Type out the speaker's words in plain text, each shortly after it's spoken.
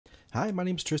Hi, my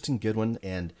name's Tristan Goodwin,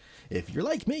 and if you're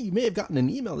like me, you may have gotten an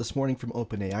email this morning from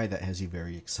OpenAI that has you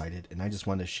very excited, and I just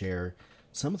want to share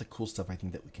some of the cool stuff I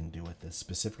think that we can do with this,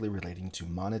 specifically relating to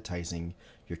monetizing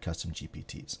your custom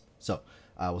GPTs. So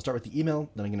we'll start with the email,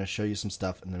 then I'm going to show you some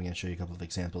stuff, and then I'm going to show you a couple of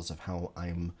examples of how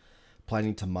I'm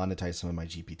planning to monetize some of my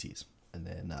GPTs, and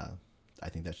then I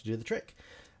think that should do the trick.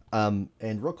 And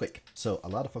real quick, so a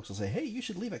lot of folks will say, hey, you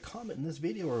should leave a comment in this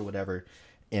video or whatever.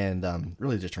 And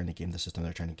really just trying to game the system.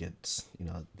 They're trying to get,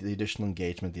 the additional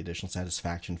engagement, the additional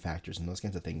satisfaction factors, and those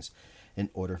kinds of things in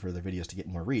order for their videos to get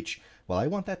more reach. Well, I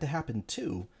want that to happen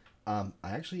too. I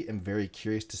actually am very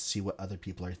curious to see what other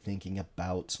people are thinking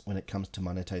about when it comes to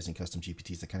monetizing custom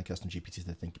GPTs, the kind of custom GPTs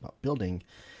they think about building,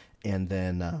 and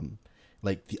then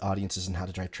like the audiences and how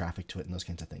to drive traffic to it and those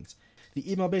kinds of things.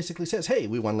 The email basically says, hey,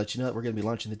 we want to let you know that we're going to be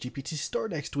launching the GPT Store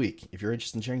next week. If you're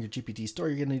interested in sharing your GPT Store,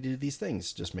 you're going to need to do these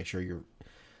things. Just make sure you're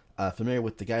familiar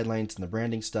with the guidelines and the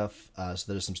branding stuff.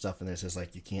 So there's some stuff in there that says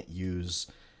like you can't use,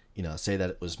 say that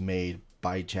it was made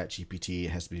by ChatGPT. It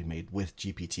has to be made with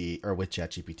GPT or with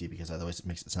ChatGPT, because otherwise it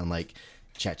makes it sound like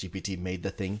ChatGPT made the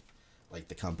thing, like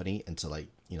the company, and so like,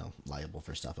 liable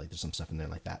for stuff. Like there's some stuff in there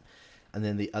like that. And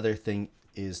then the other thing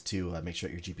is to make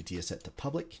sure your GPT is set to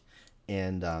public,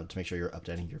 and to make sure you're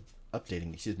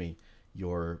updating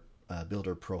your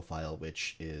builder profile,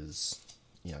 which is,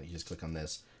 you just click on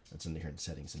this. It's in here in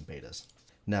settings and betas.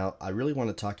 Now, I really want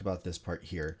to talk about this part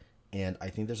here, and I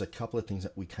think there's a couple of things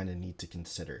that we kind of need to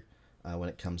consider when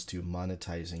it comes to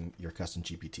monetizing your custom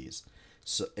GPTs,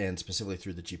 and specifically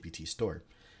through the GPT Store.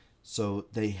 So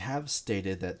they have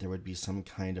stated that there would be some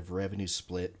kind of revenue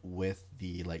split with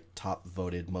the top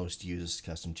voted most used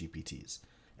custom GPTs.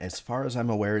 As far as I'm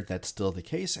aware, that's still the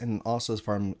case, and also as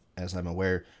far as I'm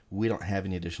aware, we don't have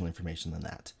any additional information than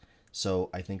that. So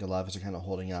I think a lot of us are kind of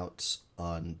holding out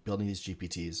on building these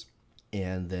GPTs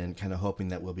and then kind of hoping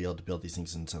that we'll be able to build these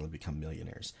things and suddenly become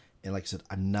millionaires. And like I said,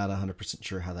 I'm not 100%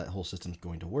 sure how that whole system is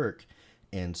going to work.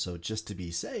 And so just to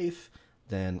be safe,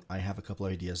 then I have a couple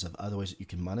of ideas of other ways that you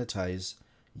can monetize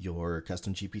your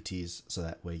custom GPTs, so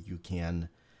that way you can,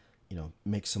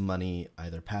 make some money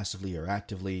either passively or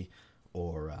actively,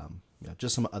 or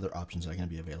just some other options that are going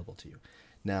to be available to you.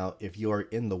 Now, if you're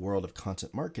in the world of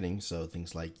content marketing, so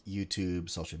things like YouTube,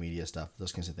 social media stuff,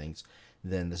 those kinds of things,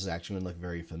 then this is actually going to look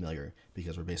very familiar,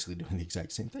 because we're basically doing the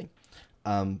exact same thing.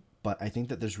 But I think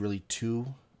that there's really two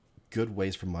good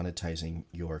ways for monetizing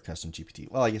your custom GPT.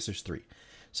 Well, I guess there's three.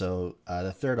 So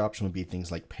the third option would be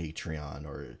things like Patreon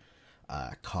or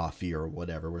Coffee or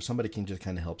whatever, where somebody can just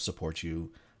kind of help support you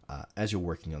as you're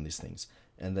working on these things.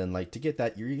 And then to get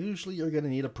that, you're going to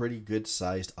need a pretty good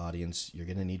sized audience. You're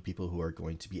going to need people who are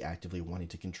going to be actively wanting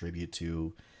to contribute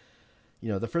to,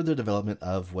 the further development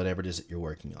of whatever it is that you're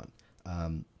working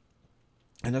on.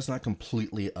 And that's not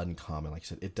completely uncommon. Like I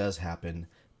said, it does happen,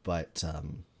 but,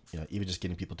 even just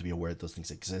getting people to be aware that those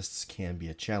things exist can be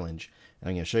a challenge. And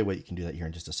I'm going to show you what you can do that here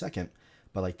in just a second.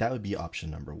 But that would be option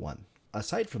number one.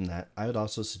 Aside from that, I would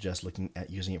also suggest looking at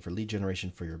using it for lead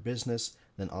generation for your business,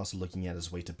 then also looking at it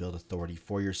as a way to build authority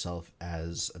for yourself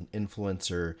as an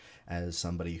influencer, as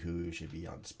somebody who should be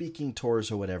on speaking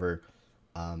tours or whatever.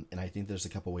 And I think there's a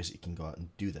couple ways that you can go out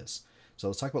and do this. So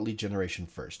let's talk about lead generation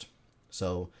first.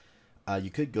 So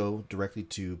you could go directly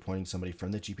to pointing somebody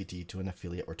from the GPT to an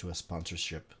affiliate or to a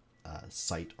sponsorship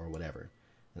site or whatever.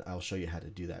 And I'll show you how to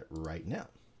do that right now.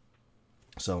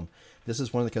 So this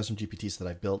is one of the custom GPTs that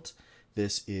I've built.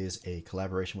 This is a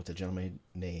collaboration with a gentleman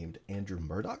named Andrew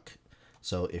Murdoch.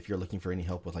 So if you're looking for any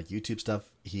help with YouTube stuff,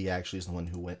 he actually is the one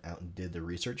who went out and did the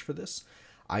research for this.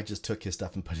 I just took his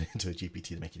stuff and put it into a GPT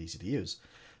to make it easy to use.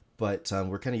 But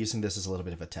we're kind of using this as a little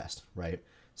bit of a test, right?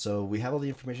 So we have all the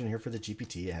information here for the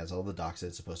GPT. It has all the docs that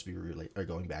it's supposed to be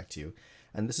going back to.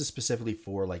 And this is specifically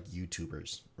for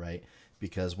YouTubers, right?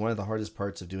 Because one of the hardest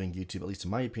parts of doing YouTube, at least in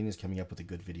my opinion, is coming up with a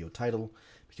good video title,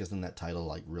 because then that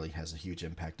title really has a huge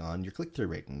impact on your click-through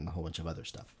rate and a whole bunch of other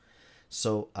stuff.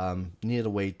 So needed a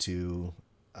way to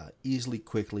easily,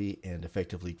 quickly, and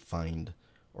effectively find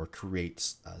or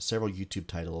create several YouTube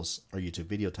titles or YouTube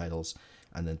video titles,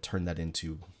 and then turn that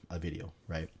into a video,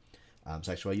 right?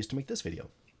 So actually I used to make this video.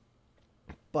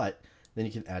 But then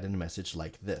you can add in a message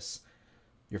like this.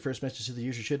 Your first message to the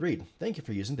user should read, "Thank you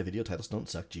for using the Video Titles Don't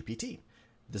Suck GPT.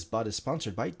 This bot is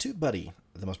sponsored by TubeBuddy,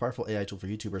 the most powerful AI tool for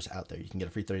YouTubers out there. You can get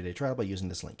a free 30-day trial by using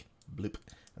this link." Bloop.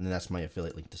 And then that's my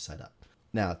affiliate link to set up.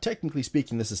 Now, technically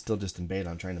speaking, this is still just in beta.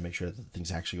 I'm trying to make sure that the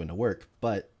thing's actually going to work,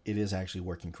 but it is actually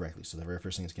working correctly. So the very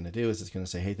first thing it's going to do is it's going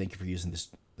to say, "Hey, thank you for using this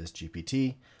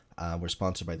GPT. We're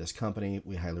sponsored by this company.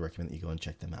 We highly recommend that you go and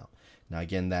check them out." Now,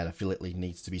 again, that affiliate link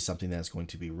needs to be something that's going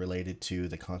to be related to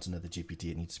the content of the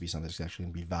GPT. It needs to be something that's actually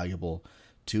going to be valuable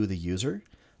to the user.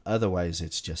 Otherwise,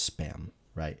 it's just spam,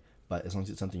 right? But as long as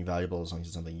it's something valuable, as long as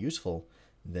it's something useful,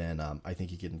 then I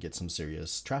think you can get some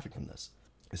serious traffic from this,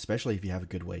 especially if you have a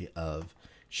good way of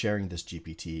sharing this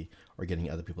GPT or getting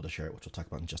other people to share it, which we'll talk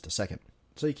about in just a second.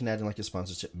 So you can add in like a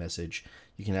sponsorship message.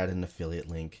 You can add in an affiliate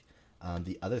link.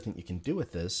 The other thing you can do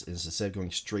with this is, instead of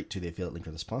going straight to the affiliate link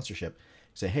or the sponsorship,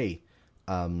 say, hey,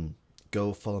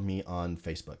 go follow me on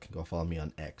Facebook, go follow me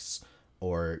on X,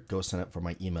 or go sign up for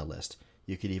my email list.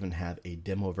 You could even have a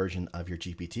demo version of your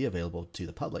GPT available to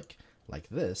the public like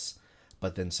this,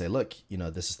 but then say, look,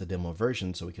 this is the demo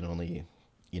version, so we can only,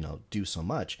 do so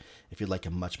much. If you'd like a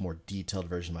much more detailed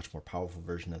version, much more powerful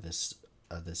version of this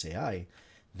AI,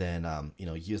 then,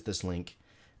 use this link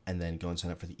and then go and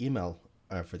sign up for the email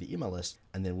list,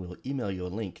 and then we'll email you a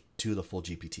link to the full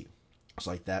GPT. So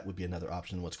like that would be another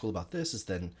option. What's cool about this is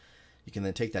then you can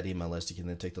then take that email list, you can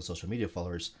then take those social media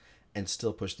followers and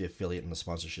still push the affiliate and the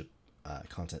sponsorship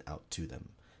content out to them.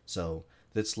 So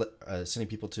that's sending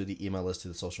people to the email list, to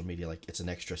the social media, like it's an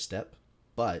extra step,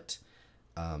 but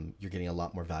you're getting a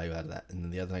lot more value out of that. And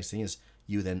then the other nice thing is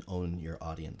you then own your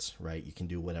audience, right? You can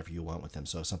do whatever you want with them.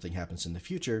 So if something happens in the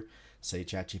future, say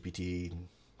ChatGPT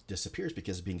disappears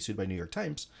because it's being sued by New York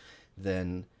Times,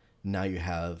 then now you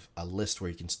have a list where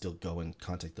you can still go and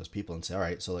contact those people and say, all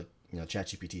right, so like,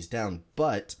 ChatGPT is down,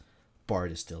 but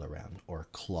Bard is still around, or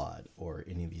Claude, or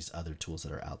any of these other tools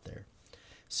that are out there.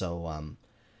 So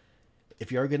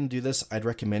if you are going to do this, I'd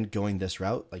recommend going this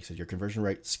route. Like I said, your conversion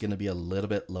rate is going to be a little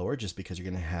bit lower just because you're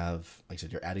going to have, like I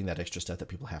said, you're adding that extra step that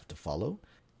people have to follow.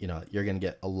 You're going to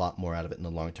get a lot more out of it in the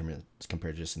long term as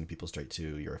compared to just sending people straight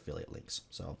to your affiliate links.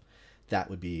 So that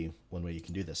would be one way you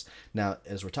can do this. Now,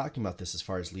 as we're talking about this, as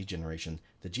far as lead generation,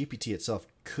 the GPT itself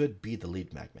could be the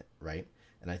lead magnet, right?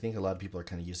 And I think a lot of people are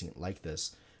kind of using it like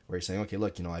this, where you're saying, okay,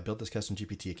 look, I built this custom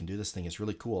GPT. It can do this thing. It's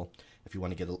really cool. If you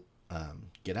want to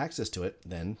get access to it,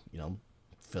 then,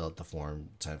 fill out the form,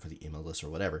 sign up for the email list or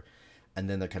whatever. And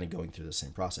then they're kind of going through the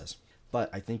same process.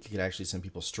 But I think you could actually send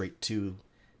people straight to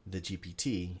the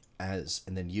GPT and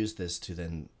then use this to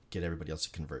then get everybody else to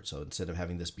convert. So instead of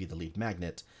having this be the lead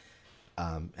magnet,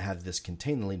 have this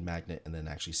contain the lead magnet and then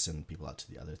actually send people out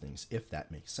to the other things, if that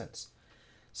makes sense.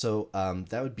 So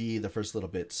that would be the first little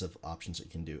bits of options that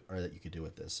you can do, or that you could do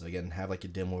with this. So again, have like a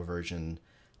demo version,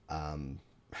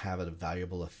 have a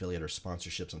valuable affiliate or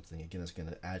sponsorship, something again that's going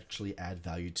to actually add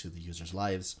value to the users'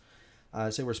 lives.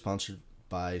 Say we're sponsored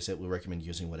by, say we recommend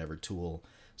using whatever tool.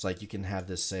 So like you can have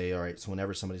this say, all right, so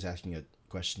whenever somebody's asking a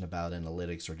question about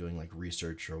analytics or doing like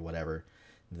research or whatever,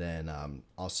 then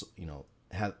also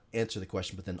answer the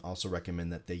question, but then also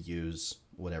recommend that they use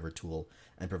whatever tool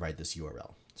and provide this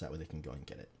URL, so that way they can go and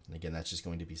get it. And again, that's just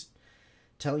going to be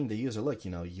telling the user, look,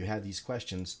 you have these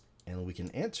questions and we can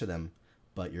answer them,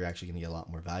 but you're actually going to get a lot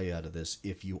more value out of this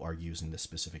if you are using this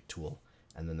specific tool,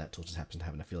 and then that tool just happens to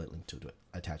have an affiliate link to it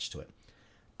attached to it.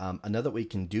 Another way you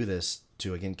can do this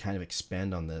to, again, kind of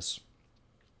expand on this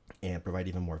and provide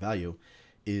even more value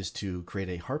is to create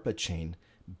a HARPA chain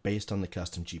based on the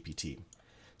custom GPT.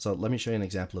 So let me show you an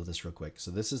example of this real quick. So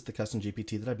this is the custom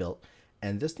GPT that I built,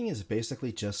 and this thing is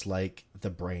basically just like the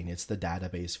brain. It's the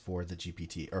database for the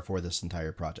GPT, or for this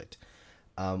entire project.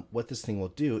 What this thing will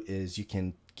do is you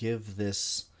can give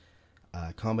this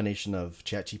combination of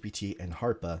ChatGPT and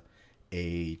HARPA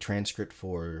a transcript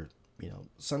for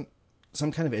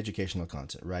some kind of educational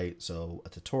content, right? So a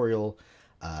tutorial,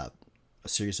 a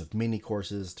series of mini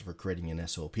courses for creating an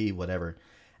SOP, whatever.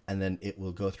 And then it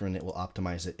will go through and it will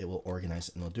optimize it, it will organize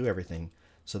it, and it'll do everything.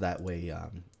 So that way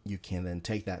you can then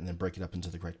take that and then break it up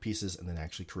into the correct pieces and then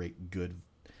actually create good,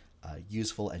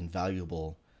 useful, and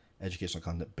valuable educational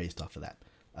content based off of that.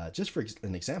 Just for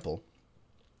an example,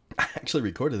 I actually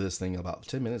recorded this thing about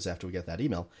 10 minutes after we got that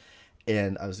email.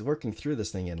 And I was working through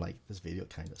this thing and like this video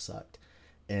kind of sucked.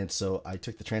 And so I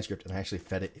took the transcript and I actually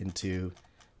fed it into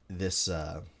this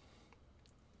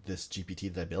this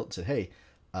GPT that I built and said, hey,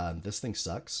 this thing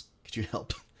sucks. Could you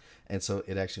help? And so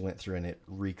it actually went through and it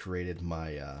recreated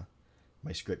my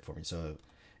my script for me. So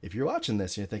if you're watching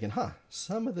this and you're thinking,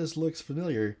 some of this looks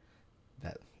familiar,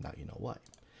 now you know why.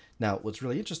 Now, what's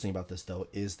really interesting about this, though,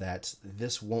 is that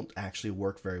this won't actually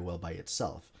work very well by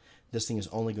itself. This thing is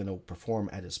only going to perform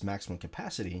at its maximum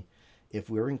capacity if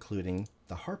we're including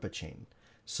the HARPA chain.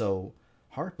 So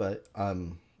HARPA,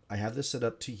 I have this set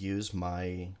up to use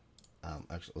my,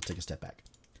 actually, let's take a step back.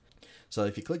 So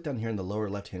if you click down here in the lower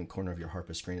left-hand corner of your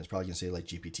HARPA screen, it's probably going to say like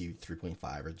GPT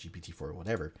 3.5 or GPT 4 or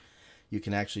whatever. You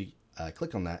can actually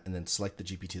click on that and then select the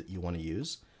GPT that you want to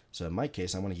use. So in my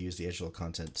case, I want to use the Visual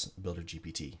Content Builder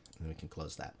GPT, and we can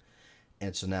close that.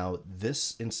 And so now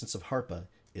this instance of HARPA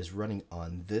is running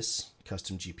on this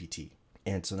custom GPT.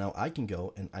 And so now I can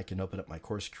go and I can open up my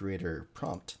course creator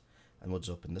prompt, and we'll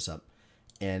just open this up,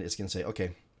 and it's going to say,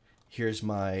 okay, here's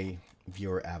my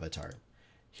viewer avatar.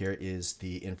 Here is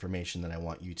the information that I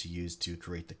want you to use to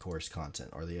create the course content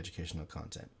or the educational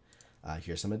content.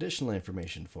 Here's some additional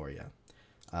information for you.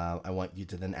 I want you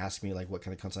to then ask me like what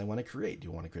kind of content I want to create. Do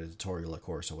you want to create a tutorial, a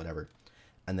course, or whatever?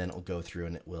 And then it'll go through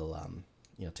and it will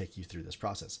take you through this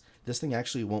process. This thing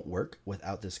actually won't work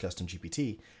without this custom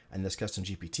GPT, and this custom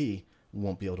GPT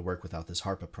won't be able to work without this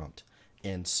HARPA prompt.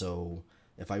 And so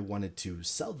if I wanted to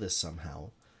sell this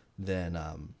somehow, then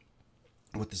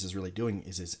what this is really doing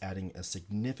is it's adding a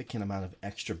significant amount of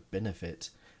extra benefit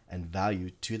and value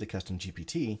to the custom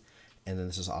GPT. And then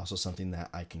this is also something that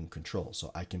I can control.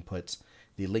 So I can put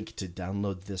the link to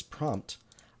download this prompt.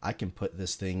 I can put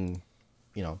this thing,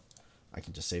 I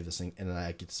can just save this thing, and then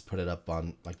I can just put it up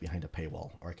on like behind a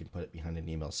paywall, or I can put it behind an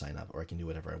email sign up, or I can do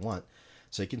whatever I want.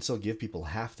 So I can still give people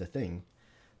half the thing,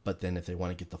 but then if they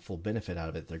want to get the full benefit out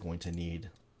of it, they're going to need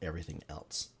everything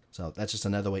else. So that's just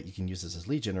another way you can use this as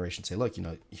lead generation. Say, look,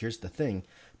 here's the thing,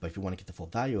 but if you want to get the full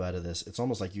value out of this, it's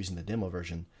almost like using the demo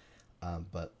version,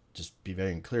 but just be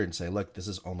very clear and say, look, this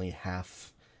is only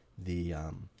half the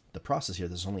process here.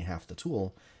 This is only half the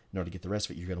tool. In order to get the rest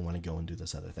of it, you're going to want to go and do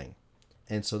this other thing.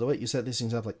 And so the way you set these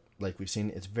things up, like we've seen,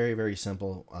 it's very, very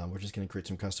simple. We're just going to create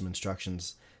some custom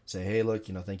instructions. Say, hey, look,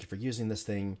 thank you for using this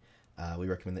thing. We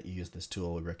recommend that you use this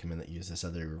tool. We recommend that you use this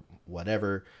other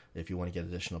whatever. If you want to get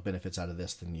additional benefits out of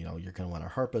this, then you're going to want a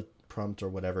HARPA prompt or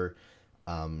whatever.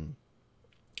 And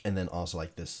then also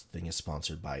like this thing is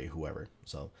sponsored by whoever.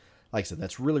 So like I said,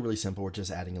 that's really, really simple. We're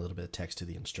just adding a little bit of text to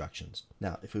the instructions.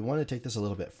 Now, if we want to take this a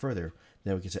little bit further,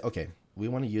 then we can say, okay, we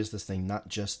want to use this thing not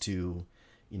just to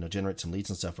generate some leads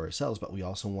and stuff for ourselves, but we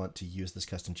also want to use this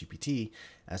custom GPT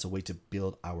as a way to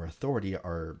build our authority,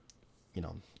 our,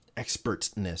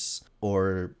 expertness,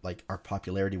 or like our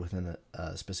popularity within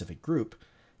a specific group.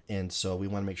 And so we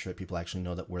want to make sure that people actually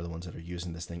know that we're the ones that are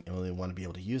using this thing, and we want to be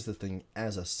able to use the thing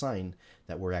as a sign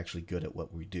that we're actually good at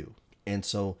what we do. And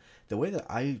so the way that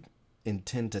I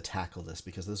intend to tackle this,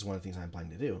 because this is one of the things I'm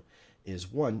planning to do,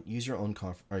 is one, use your own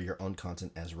your own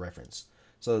content as reference.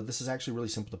 So this is actually really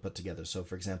simple to put together. So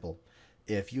for example,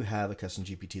 if you have a custom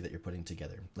GPT that you're putting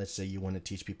together, let's say you want to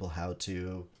teach people how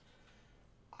to,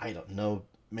 I don't know,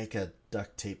 make a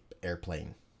duct tape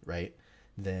airplane, right?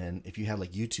 Then if you have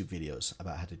like YouTube videos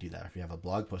about how to do that, if you have a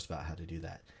blog post about how to do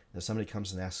that, and if somebody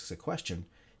comes and asks a question,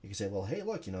 you can say, well, hey,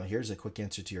 look, here's a quick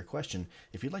answer to your question.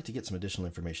 If you'd like to get some additional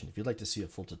information, if you'd like to see a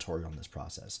full tutorial on this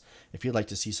process, if you'd like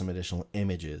to see some additional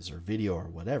images or video or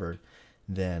whatever,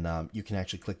 then you can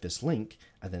actually click this link,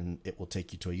 and then it will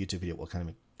take you to a YouTube video. We'll kind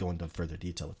of go into further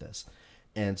detail with this.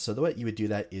 And so the way you would do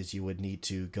that is you would need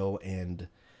to go and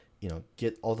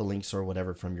get all the links or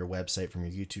whatever from your website, from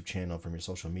your YouTube channel, from your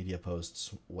social media posts,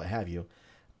 what have you.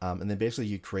 And then basically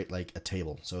you create like a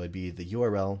table. So it'd be the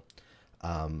URL,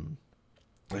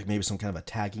 like maybe some kind of a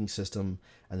tagging system,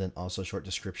 and then also a short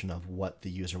description of what the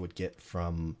user would get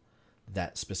from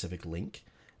that specific link.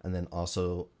 And then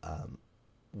also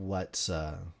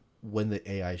when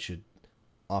the AI should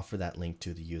offer that link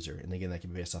to the user. And again, that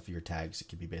can be based off of your tags. It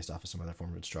could be based off of some other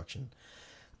form of instruction.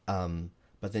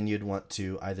 But then you'd want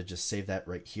to either just save that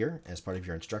right here as part of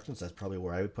your instructions. That's probably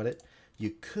where I would put it.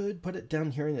 You could put it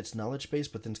down here in its knowledge base,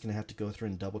 but then it's going to have to go through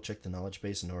and double check the knowledge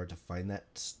base in order to find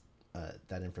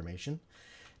that information.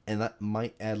 And that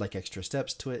might add like extra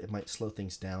steps to it. It might slow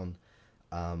things down.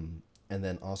 And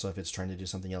then also if it's trying to do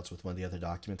something else with one of the other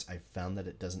documents, I found that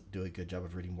it doesn't do a good job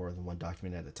of reading more than one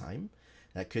document at a time.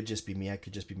 That could just be me. I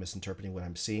could just be misinterpreting what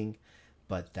I'm seeing.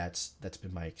 But that's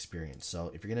been my experience.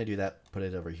 So if you're gonna do that, put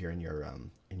it over here in your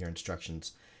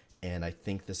instructions. And I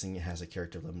think this thing has a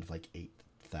character limit of like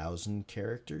 8,000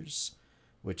 characters,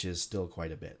 which is still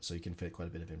quite a bit. So you can fit quite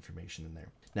a bit of information in there.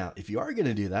 Now, if you are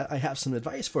gonna do that, I have some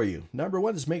advice for you. Number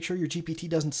one is make sure your GPT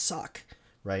doesn't suck,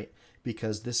 right?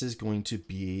 Because this is going to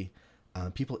be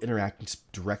people interacting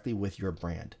directly with your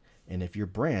brand. And if your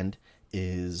brand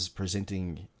is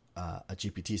presenting a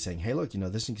GPT saying, hey, look,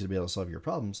 this thing's gonna be able to solve your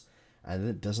problems, and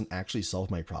it doesn't actually solve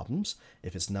my problems,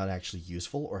 if it's not actually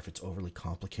useful, or if it's overly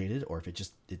complicated, or if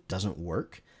it doesn't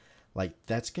work, like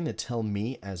that's going to tell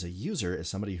me as a user, as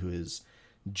somebody who is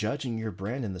judging your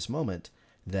brand in this moment,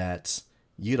 that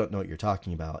you don't know what you're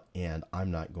talking about, and I'm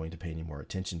not going to pay any more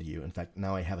attention to you. In fact,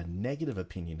 now I have a negative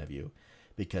opinion of you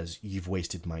because you've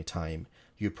wasted my time.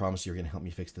 You promised you were going to help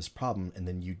me fix this problem, and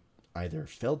then you either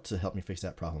failed to help me fix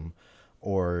that problem,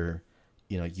 or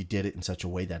you did it in such a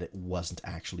way that it wasn't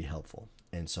actually helpful.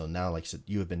 And so now, like I said,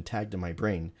 you have been tagged in my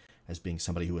brain as being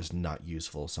somebody who is not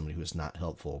useful, somebody who is not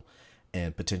helpful,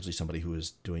 and potentially somebody who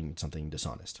is doing something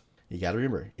dishonest. you got to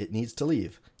remember, it needs to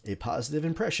leave a positive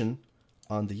impression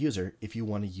on the user if you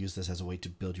want to use this as a way to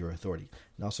build your authority.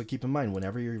 And also keep in mind,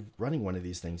 whenever you're running one of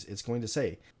these things, it's going to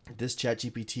say this chat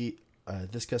GPT,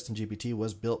 this custom GPT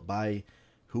was built by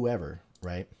whoever,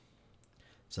 right?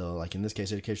 So like in this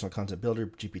case, Educational Content Builder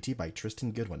GPT by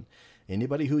Tristan Goodwin.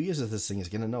 Anybody who uses this thing is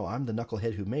going to know I'm the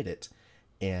knucklehead who made it,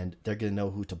 and they're going to know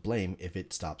who to blame if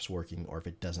it stops working or if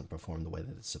it doesn't perform the way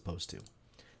that it's supposed to.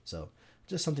 So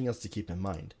just something else to keep in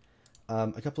mind.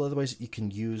 A couple other ways that you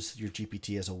can use your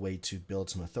GPT as a way to build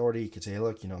some authority. You could say, hey,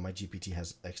 look, my GPT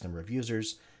has X number of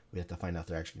users. We have to find out if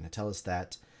they're actually going to tell us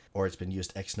that. Or it's been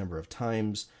used X number of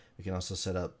times. We can also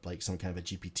set up like some kind of a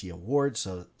GPT award.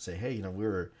 So say, hey, we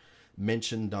were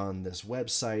mentioned on this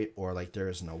website, or like there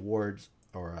is an award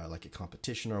or like a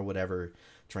competition or whatever,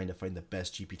 trying to find the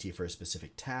best GPT for a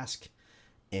specific task.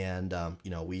 And,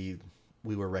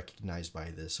 we were recognized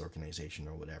by this organization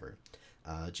or whatever.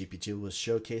 GPT was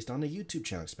showcased on a YouTube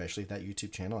channel, especially if that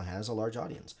YouTube channel has a large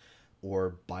audience,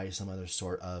 or by some other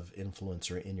sort of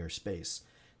influencer in your space.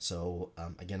 So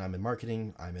again, I'm in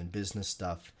marketing, I'm in business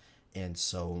stuff, and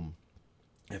so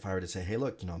if I were to say, hey,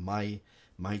 look, my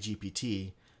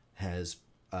GPT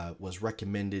was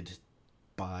recommended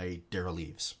by Daryl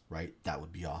Eves, right? That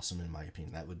would be awesome in my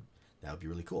opinion. That would be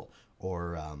really cool.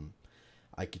 Or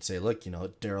I could say, look,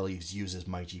 Daryl Eves uses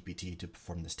my GPT to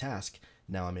perform this task.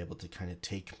 Now I'm able to kind of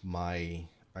take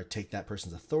that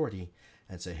person's authority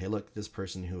and say, hey, look, this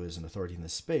person who is an authority in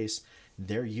this space,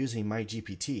 they're using my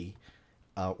GPT,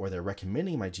 or they're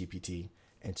recommending my GPT.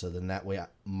 And so then that way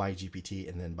my GPT,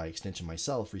 and then by extension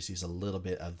myself, receives a little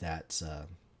bit of that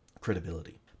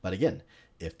credibility. But again,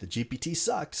 if the GPT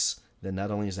sucks, then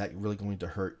not only is that really going to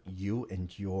hurt you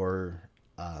and your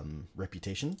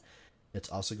reputation, it's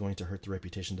also going to hurt the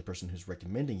reputation of the person who's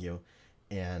recommending you.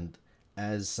 And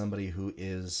as somebody who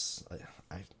is,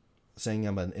 saying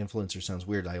I'm an influencer sounds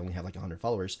weird. I only have like 100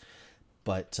 followers,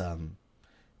 but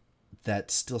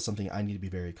that's still something I need to be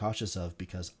very cautious of,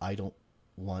 because I don't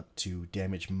want to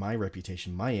damage my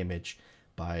reputation, my image,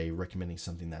 by recommending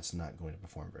something that's not going to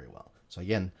perform very well. So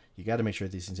again, you got to make sure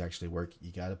these things actually work.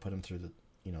 You got to put them through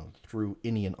through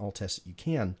any and all tests that you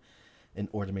can, in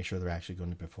order to make sure they're actually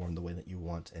going to perform the way that you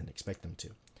want and expect them to.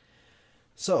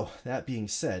 So that being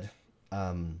said,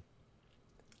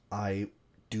 I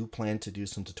do plan to do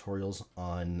some tutorials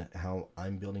on how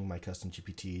I'm building my custom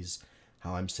GPTs,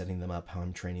 how I'm setting them up, how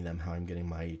I'm training them, how I'm getting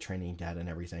my training data and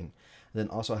everything. And then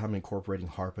also how I'm incorporating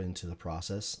HARPA into the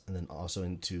process, and then also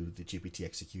into the GPT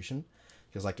execution.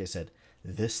 Because like I said,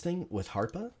 this thing with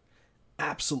HARPA,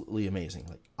 absolutely amazing.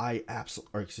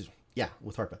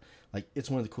 With HARPA. Like, it's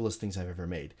one of the coolest things I've ever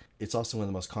made. It's also one of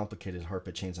the most complicated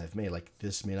HARPA chains I've made. Like,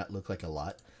 this may not look like a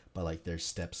lot, but like there's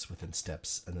steps within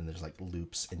steps, and then there's like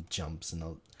loops and jumps and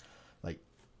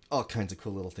all kinds of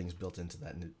cool little things built into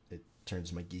that, and it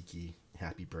turns my geeky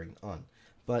happy brain on.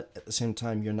 But at the same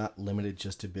time, you're not limited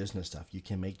just to business stuff. You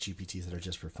can make GPTs that are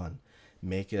just for fun.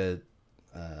 Make a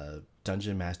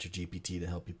Dungeon Master GPT to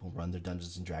help people run their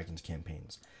Dungeons and Dragons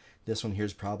campaigns. This one here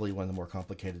is probably one of the more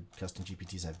complicated custom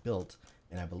GPTs I've built,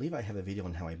 and I believe I have a video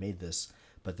on how I made this,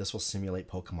 but this will simulate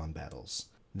Pokemon battles.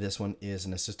 This one is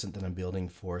an assistant that I'm building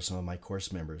for some of my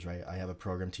course members, right? I have a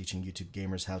program teaching YouTube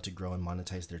gamers how to grow and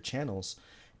monetize their channels,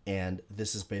 and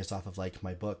this is based off of like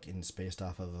my book, and it's based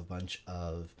off of a bunch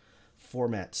of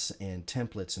formats and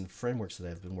templates and frameworks that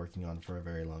I've been working on for a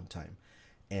very long time.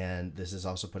 And this is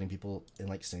also putting people in,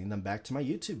 like, sending them back to my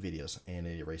YouTube videos, and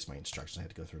it erased my instructions. I had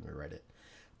to go through and rewrite it.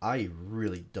 I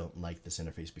really don't like this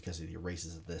interface because it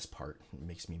erases this part. It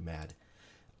makes me mad.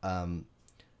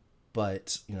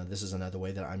 But this is another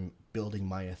way that I'm building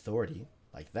my authority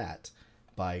like that,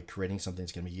 by creating something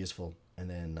that's going to be useful, and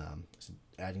then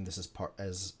adding this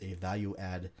as a value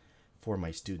add for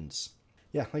my students.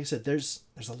 Yeah, like I said, there's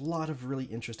a lot of really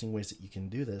interesting ways that you can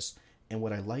do this. And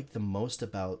what I like the most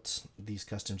about these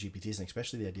custom GPTs, and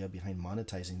especially the idea behind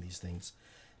monetizing these things,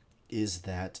 is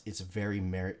that it's very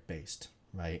merit-based,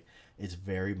 right? It's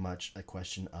very much a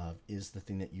question of, is the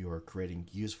thing that you are creating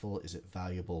useful? Is it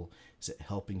valuable? Is it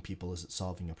helping people? Is it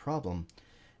solving a problem?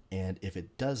 And if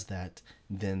it does that,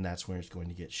 then that's where it's going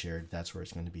to get shared. That's where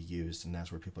it's going to be used, and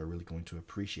that's where people are really going to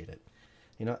appreciate it.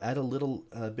 Add a little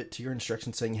bit to your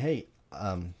instruction saying, hey,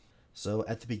 so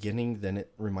at the beginning, then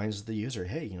it reminds the user,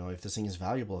 hey, if this thing is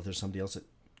valuable, if there's somebody else that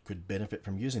could benefit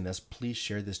from using this, please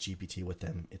share this GPT with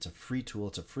them. It's a free tool.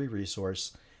 It's a free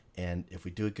resource. And if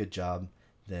we do a good job,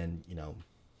 then,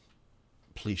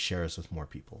 please share us with more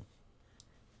people.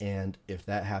 And if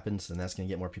that happens, then that's going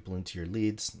to get more people into your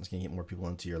leads. That's going to get more people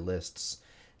into your lists.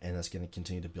 And that's going to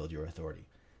continue to build your authority.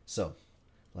 So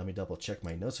let me double check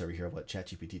my notes over here of what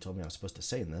ChatGPT told me I was supposed to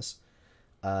say in this.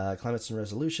 Climates and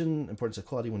resolution, importance of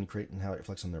quality when you create and how it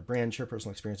reflects on their brand. Share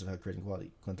personal experience of how creating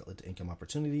quality content led to income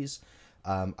opportunities.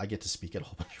 I get to speak at a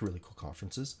whole bunch of really cool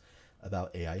conferences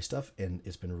about AI stuff, and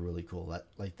it's been really cool.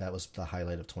 That was the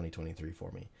highlight of 2023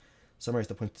 for me. Summarize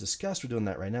the points discussed. We're doing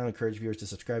that right now. Encourage viewers to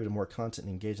subscribe to more content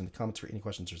and engage in the comments for any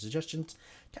questions or suggestions.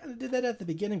 Kind of did that at the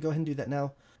beginning. Go ahead and do that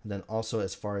now. And then also,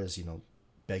 as far as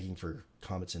begging for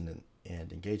comments and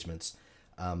engagements,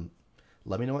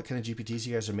 let me know what kind of GPTs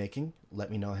you guys are making. Let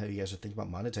me know how you guys are thinking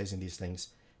about monetizing these things.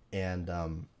 And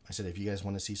I said, if you guys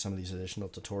want to see some of these additional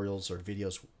tutorials or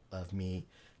videos of me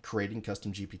creating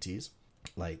custom GPTs,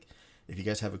 like if you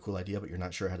guys have a cool idea but you're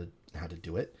not sure how to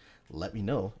do it, let me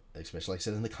know, especially like I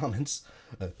said in the comments.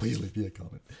 Please leave me a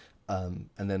comment.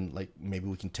 And then maybe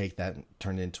we can take that and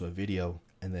turn it into a video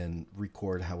and then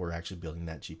record how we're actually building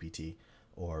that GPT.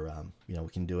 Or we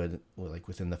can do it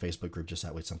within the Facebook group, just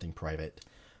that way, something private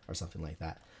or something like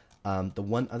that. The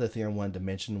one other thing I wanted to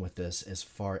mention with this, as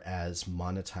far as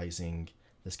monetizing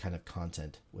this kind of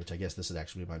content, which I guess this would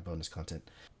actually be my bonus content,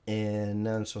 and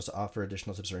I'm supposed to offer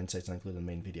additional tips or insights not included in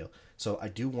the main video. So I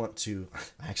do want to,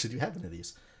 I actually do have one of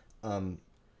these.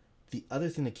 The other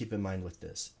thing to keep in mind with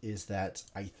this is that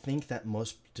I think that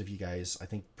most of you guys, I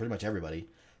think pretty much everybody,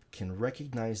 can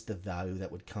recognize the value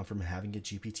that would come from having a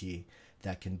GPT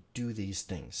that can do these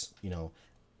things,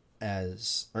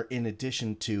 in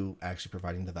addition to actually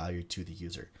providing the value to the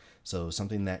user. So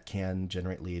something that can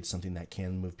generate leads, something that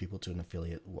can move people to an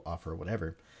affiliate offer or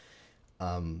whatever.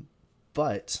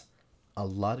 But a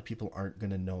lot of people aren't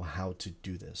going to know how to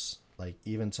do this. Like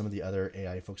even some of the other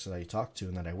AI folks that I talk to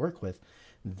and that I work with,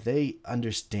 they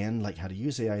understand how to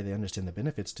use AI. They understand the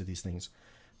benefits to these things,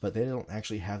 but they don't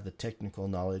actually have the technical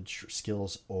knowledge,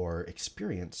 skills, or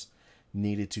experience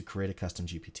needed to create a custom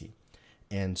GPT.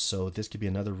 And so this could be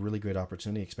another really great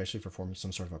opportunity, especially for forming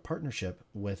some sort of a partnership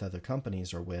with other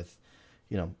companies or with,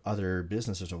 other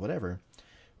businesses or whatever,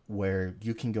 where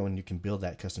you can go and you can build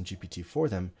that custom GPT for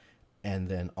them, and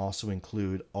then also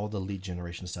include all the lead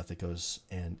generation stuff that goes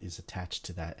and is attached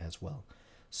to that as well.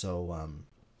 So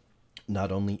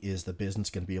not only is the business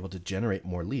going to be able to generate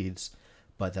more leads,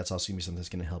 but that's also going to be something that's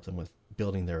going to help them with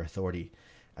building their authority.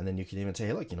 And then you can even say,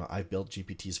 hey, look, I've built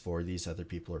GPTs for these other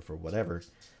people or for whatever.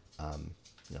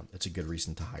 It's a good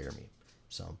reason to hire me.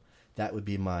 So that would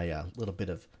be my little bit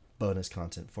of bonus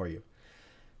content for you.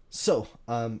 So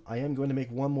I am going to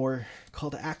make one more call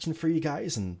to action for you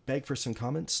guys and beg for some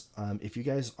comments. If you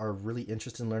guys are really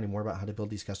interested in learning more about how to build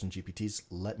these custom GPTs,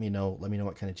 let me know. Let me know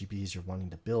what kind of GPTs you're wanting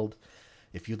to build.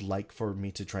 If you'd like for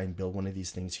me to try and build one of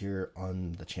these things here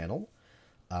on the channel,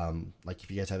 if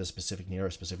you guys have a specific need or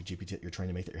a specific GPT that you're trying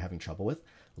to make that you're having trouble with,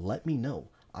 let me know.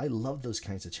 I love those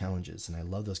kinds of challenges and I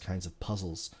love those kinds of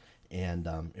puzzles. And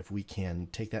if we can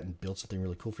take that and build something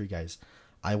really cool for you guys,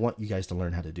 I want you guys to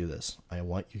learn how to do this. I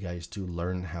want you guys to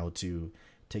learn how to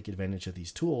take advantage of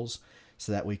these tools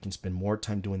so that we can spend more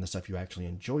time doing the stuff you actually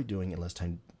enjoy doing and less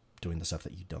time doing the stuff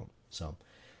that you don't. So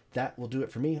that will do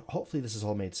it for me. Hopefully this has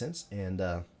all made sense, and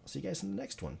I'll see you guys in the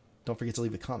next one. Don't forget to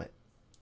leave a comment.